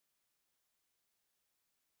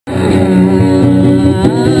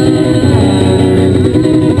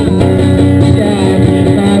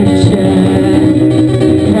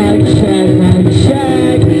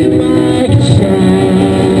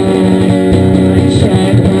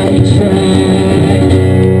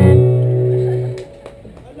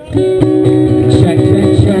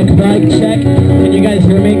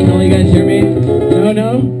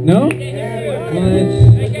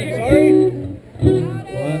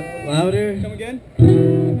Louder. Come again?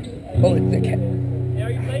 Oh, it's the cat. Hey, are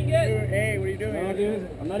you playing it? Hey, what are you doing? No, dude.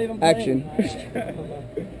 I'm not even playing. Action.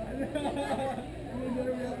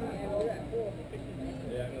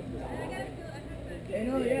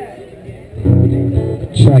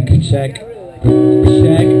 Check, check.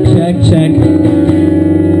 Check, check, check.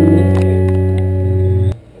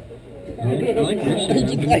 I like this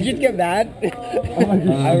show. I just get mad.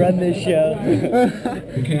 I run this show.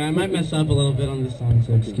 Okay, I might mess up a little bit on this song,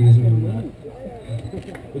 so excuse me on that.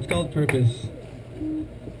 It's called Purpose.